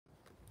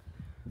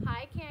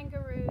Hi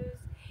kangaroos,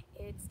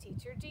 it's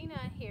Teacher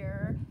Gina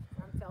here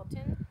from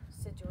Felton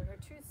Sojourner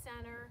Truth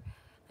Center.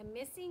 I'm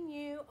missing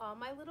you, all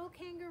my little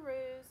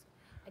kangaroos.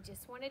 I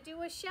just want to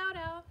do a shout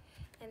out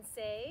and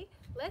say,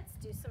 let's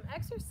do some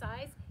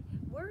exercise.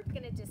 We're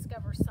going to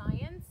discover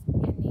science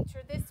and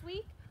nature this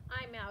week.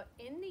 I'm out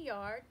in the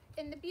yard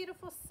in the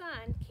beautiful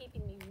sun,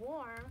 keeping me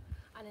warm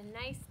on a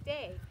nice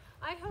day.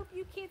 I hope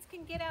you kids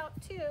can get out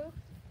too.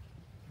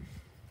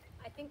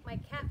 I think my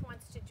cat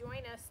wants to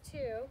join us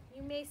too.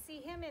 You may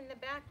see him in the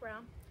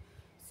background.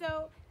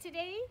 So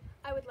today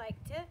I would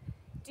like to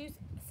do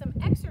some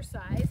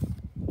exercise,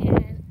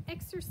 and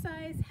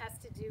exercise has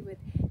to do with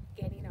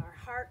getting our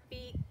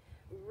heartbeat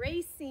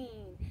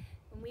racing.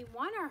 And we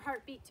want our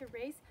heartbeat to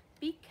race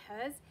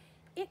because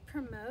it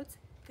promotes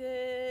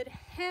good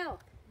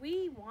health.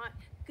 We want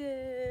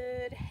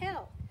good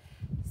health.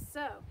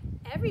 So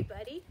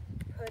everybody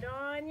put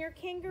on your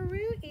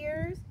kangaroo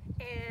ears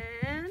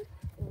and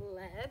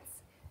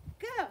let's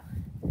go.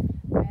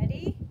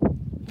 Ready?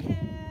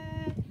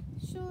 Head,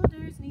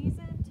 shoulders, knees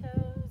and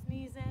toes,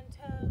 knees and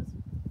toes.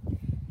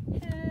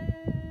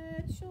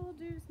 Head,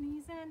 shoulders,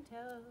 knees and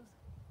toes.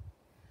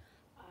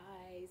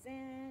 Eyes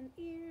and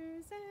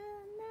ears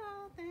and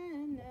mouth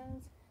and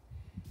nose.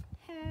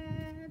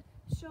 Head,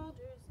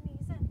 shoulders,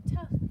 knees and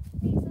toes,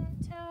 knees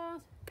and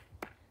toes.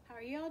 How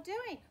are you all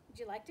doing? Would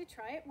you like to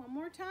try it one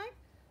more time?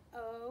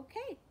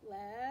 Okay,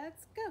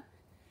 let's go.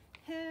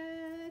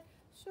 Head,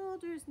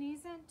 shoulders,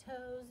 knees and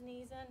toes,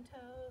 knees and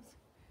toes.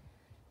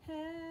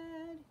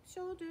 Head,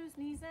 shoulders,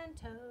 knees and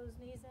toes,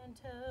 knees and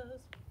toes.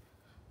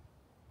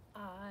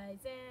 Eyes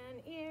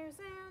and ears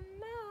and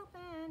mouth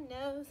and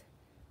nose.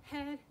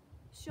 Head,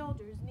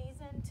 shoulders, knees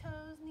and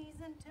toes, knees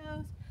and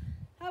toes.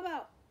 How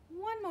about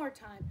one more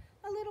time,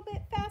 a little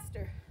bit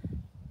faster.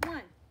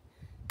 1,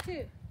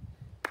 2,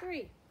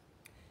 3.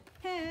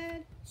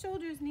 Head,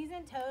 shoulders, knees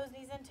and toes,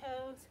 knees and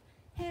toes.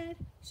 Head,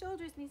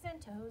 shoulders, knees and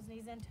toes,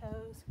 knees and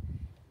toes.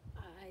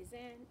 Eyes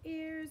and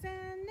ears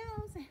and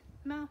nose and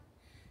mouth.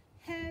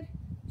 Head,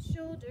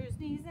 shoulders,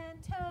 knees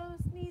and toes,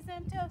 knees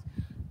and toes.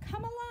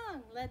 Come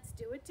along, let's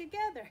do it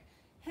together.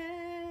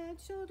 Head,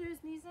 shoulders,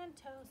 knees and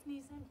toes,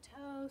 knees and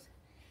toes.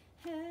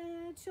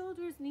 Head,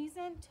 shoulders, knees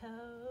and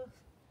toes.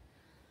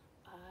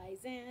 Eyes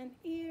and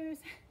ears,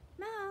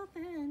 mouth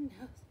and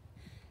nose.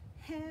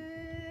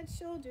 Head,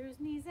 shoulders,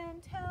 knees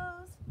and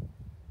toes.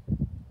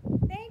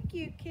 Thank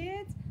you,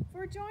 kids,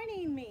 for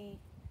joining me.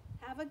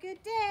 Have a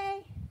good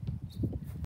day.